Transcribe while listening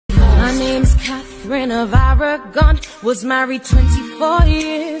Catherine of Aragon was married 24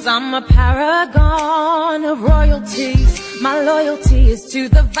 years. I'm a paragon of royalty. My loyalty is to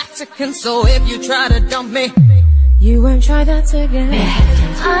the Vatican, so if you try to dump me, you won't try that again.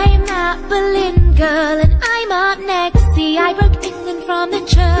 I'm that Berlin girl and I'm up next. See, I broke England from the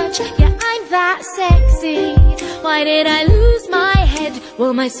church. Yeah, I'm that sexy. Why did I lose my head?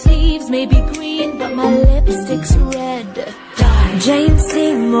 Well, my sleeves may be green, but my lipstick's red. James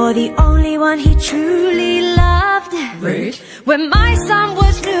Seymour, the only one he truly loved. Rude. When my son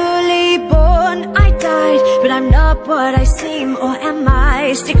was newly born, I died, but I'm not what I seem, or am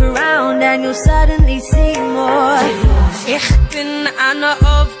I? Stick around and you'll suddenly see more. Ich bin Anna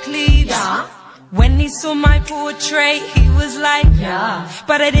of Cleves. Yeah. When he saw my portrait, he was like, yeah,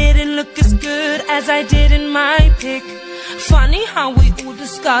 but I didn't look as good as I did in my pic. Funny how we all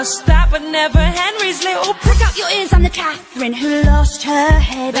discussed that, but never Henry's little prick. Prick out your ears, I'm the Catherine who lost her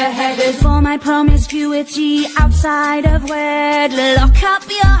head. Beheaded for my promiscuity outside of wed. Lock up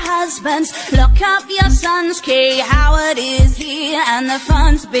your husbands, lock up your sons. Kay Howard is here and the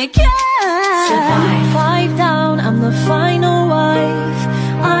fun's begin. Survive. 5 down, I'm the final wife.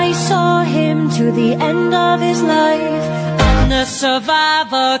 I saw him to the end of his life. I'm the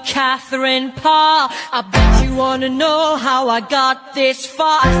survivor, Catherine Parr. I bet you wanna know how I got this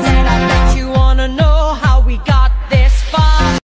far. I said I bet you wanna know how we got this far.